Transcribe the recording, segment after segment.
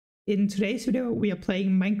In today's video, we are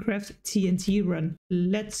playing Minecraft TNT run.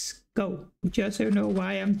 Let's go. Just so you know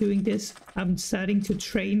why I'm doing this, I'm starting to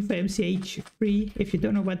train for MCH 3. If you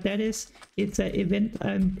don't know what that is, it's an event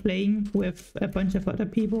I'm playing with a bunch of other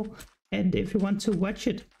people. And if you want to watch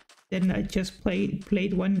it, then I just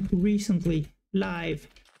played one recently live.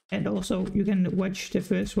 And also you can watch the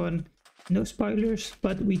first one. No spoilers,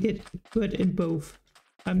 but we did good in both.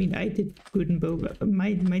 I mean, I did good in both.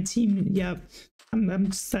 My team, yeah,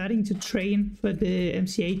 I'm starting to train for the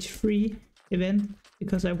MCH 3 event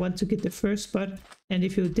because I want to get the first spot. And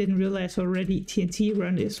if you didn't realize already, TNT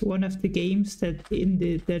Run is one of the games that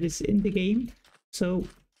is in the game. So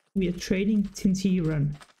we are training TNT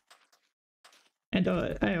Run. And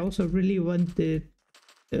I also really want the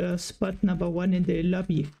spot number 1 in the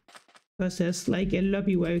lobby, because there's like a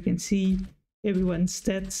lobby where you can see everyone's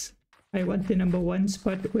stats. I want the number 1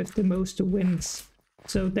 spot with the most wins.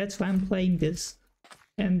 So that's why I'm playing this.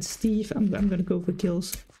 And Steve, I'm gonna go for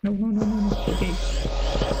kills. No. Okay.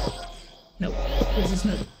 No, this is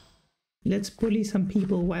not. Let's bully some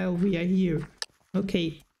people while we are here.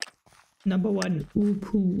 Okay. Number 1,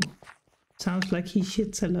 Oopoo. Sounds like he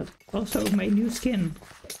shits a lot. Also, my new skin.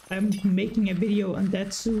 I'm making a video on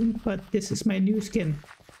that soon, but this is my new skin.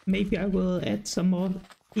 Maybe I will add some more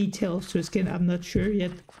details to the skin. I'm not sure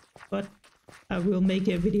yet, but I will make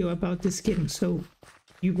a video about the skin, so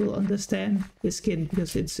you will understand the skin,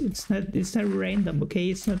 because it's not random.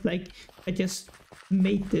 Okay, it's not like I just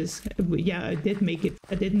made this. Yeah, I did make it.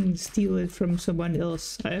 I didn't steal it from someone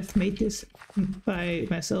else. I have made this by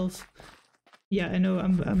myself. Yeah, I know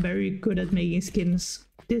I'm very good at making skins.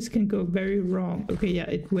 This can go very wrong. Okay, yeah,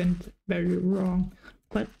 it went very wrong,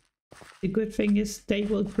 but the good thing is they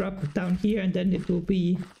will drop down here and then it will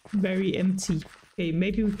be very empty. Okay,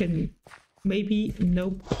 maybe we can, maybe,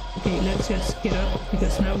 nope. Okay, let's just get up,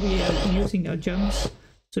 because now we are using our jumps,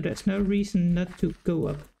 so there's no reason not to go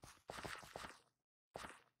up.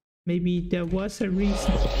 Maybe there was a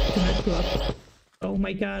reason to not go up. Oh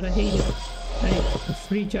my god, I hate it.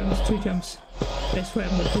 3 jumps, 2 jumps. I swear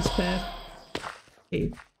I'm not this bad.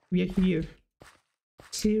 Okay, we are here.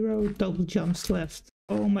 0 double jumps left.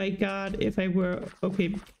 Oh my god, if I were...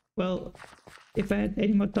 Okay, well, if I had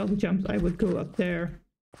any more double jumps, I would go up there.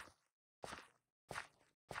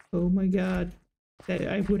 Oh my god.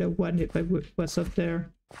 I would have won if I was up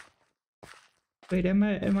there. Wait, am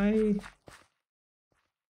I...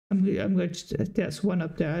 I'm going to... There's one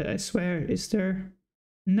up there, I swear. Is there...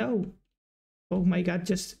 No. Oh my god,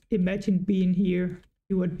 just imagine being here.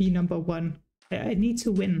 You would be number 1. I need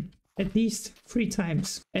to win at least 3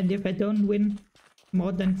 times. And if I don't win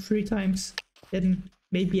more than 3 times, then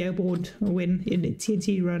maybe I won't win in the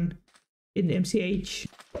TNT run in MCH.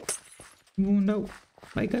 Oh no,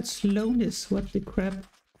 I got slowness. What the crap?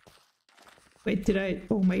 Wait, did I?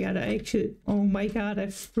 Oh my god, I actually... Oh my god, I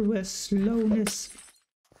threw a slowness.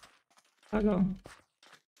 Hold on.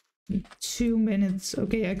 2 minutes.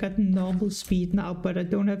 Okay, I got normal speed now, but I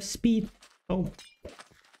don't have speed. Oh,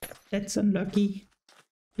 that's unlucky.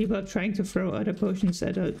 People are trying to throw other potions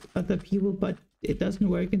at other people, but it doesn't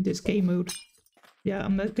work in this game mode. Yeah,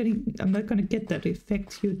 I'm not gonna get that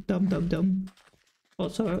effect, you dumb.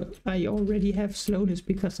 Also, I already have slowness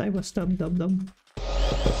because I was dumb.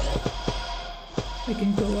 I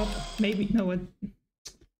can go up. Maybe no.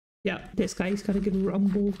 Yeah, this guy is gonna get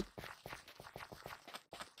rumbled.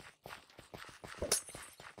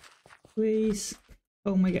 Please.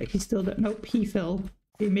 Oh my god, he's still there. Nope, he fell.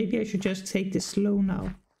 Okay, maybe I should just take this slow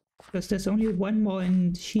now, because there's only 1 more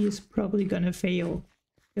and she is probably gonna fail.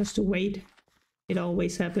 Just wait. It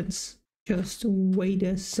always happens. Just wait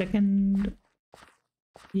a second.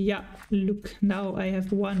 Yeah, look, now I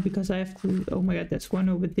have 1 because I have to... Oh my god, there's 1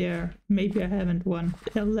 over there. Maybe I haven't won.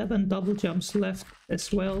 11 double jumps left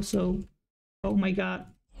as well, so... Oh my god.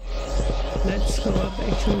 Let's go up,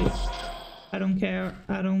 actually. I don't care.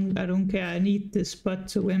 I don't care. I need this spot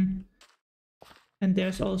to win. And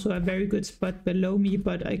there's also a very good spot below me,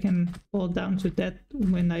 but I can fall down to that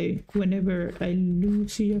whenever I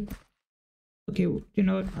lose here. Okay, you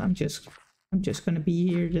know what? I'm just gonna be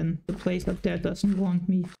here then. The place up there doesn't want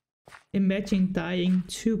me. Imagine dying.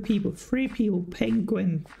 2 people, 3 people,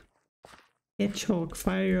 penguin, hedgehog,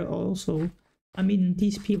 fire also. I mean,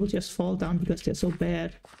 these people just fall down because they're so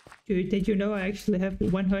bad. Did you know I actually have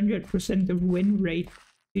 100% of win rate?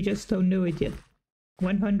 You just don't know it yet.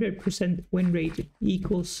 100% win rate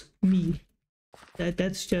equals me.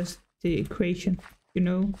 That's just the equation, you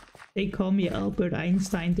know? They call me Albert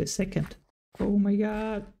Einstein II. Oh my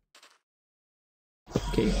god.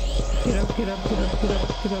 Okay, get up.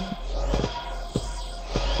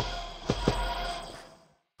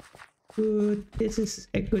 good. This is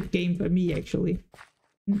a good game for me, actually.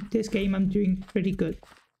 This game I'm doing pretty good.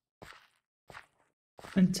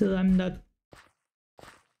 Until I'm not...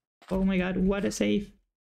 Oh my god, what a save.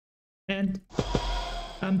 And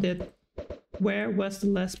I'm dead. Where was the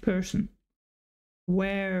last person?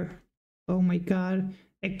 Where? Oh my god.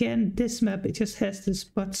 Again, this map, it just has the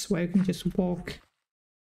spots where you can just walk.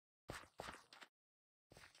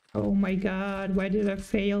 Oh my god, why did I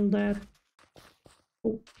fail that?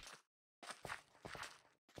 Oh.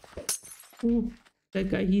 Ooh, that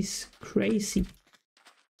guy, he's crazy.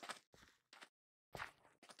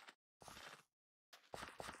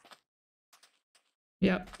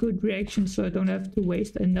 Yeah, good reaction, so I don't have to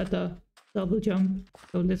waste another double jump.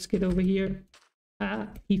 So let's get over here. Ah,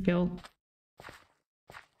 he fell.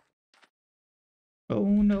 Oh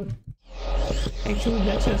no. Actually,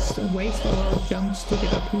 let's just waste our jumps to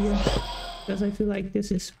get up here. Because I feel like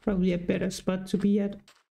this is probably a better spot to be at.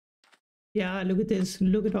 Yeah, look at this.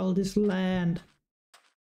 Look at all this land.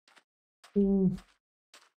 Ooh.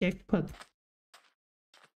 Jackpot.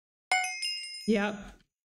 Yeah.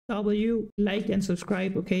 W, like and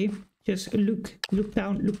subscribe, okay? Just look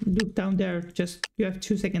down there. Just, you have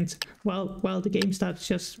 2 seconds while the game starts.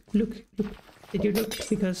 Just look. Did you look?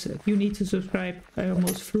 Because you need to subscribe. I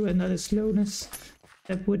almost threw another slowness.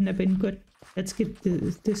 That wouldn't have been good. Let's get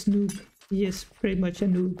this noob. He is pretty much a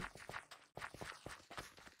noob.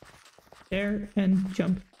 There, and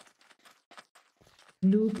jump.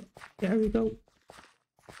 Noob. There we go.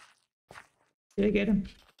 Did I get him?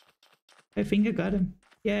 I think I got him.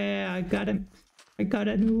 Yeah, I got him. I got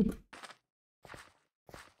a noob.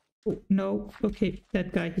 Oh, no. Okay,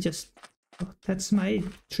 that guy, he just... Oh, that's my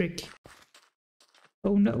trick.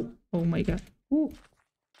 Oh no. Oh my god. Ooh.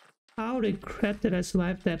 How the crap did I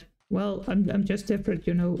survive that? Well, I'm just different,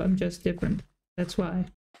 you know. I'm just different. That's why.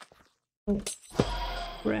 Oh.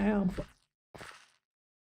 Grab.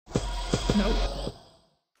 No.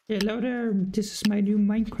 Hello there. This is my new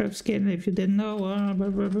Minecraft skin, if you didn't know.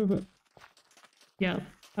 Yeah,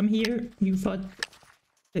 I'm here. You thought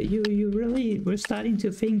that you really were starting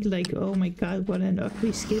to think like, oh my god, what an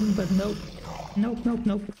ugly skin, but nope.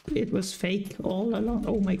 Nope. It was fake all along.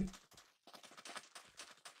 Oh my...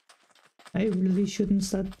 I really shouldn't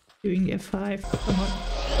start doing F5. Come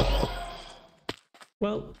on.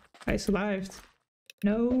 Well, I survived.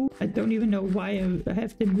 No, I don't even know why I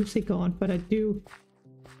have the music on, but I do.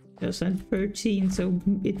 Because I'm 13, so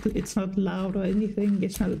it's not loud or anything.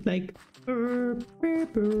 It's not like...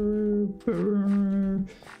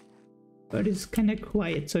 But it's kind of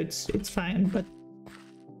quiet, so it's fine. But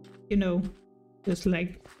you know, just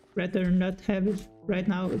like rather not have it right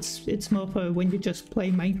now. It's more for when you just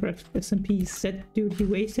play Minecraft SMPs. That dude, he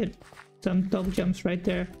wasted some double jumps right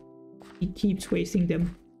there. He keeps wasting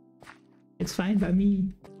them. It's fine by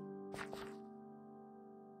me.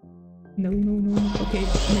 No. Okay,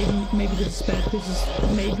 maybe this is bad.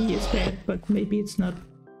 Maybe it's bad, but maybe it's not.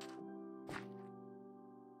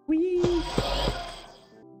 Whee!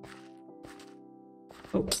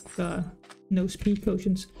 Oh god, no speed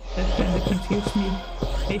potions. That kind of confused me.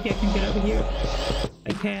 Maybe I can get over here.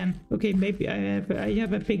 I can. Okay, maybe I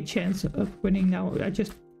have a big chance of winning now. I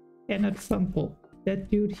just cannot fumble.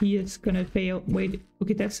 That dude, he is gonna fail. Wait,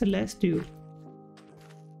 okay, that's the last dude.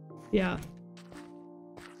 Yeah.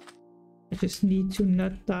 I just need to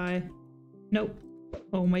not die. Nope.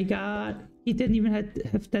 Oh my god. He didn't even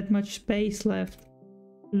have that much space left.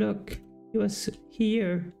 Look, he was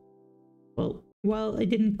here. Well, I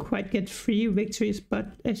didn't quite get 3 victories,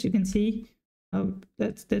 but as you can see,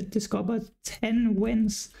 that's the discovered 10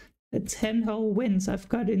 wins. The 10 whole wins I've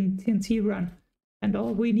got in TNT run. And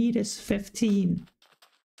all we need is 15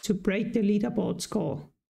 to break the leaderboard score.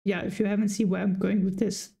 Yeah, if you haven't seen where I'm going with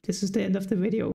this, this is the end of the video.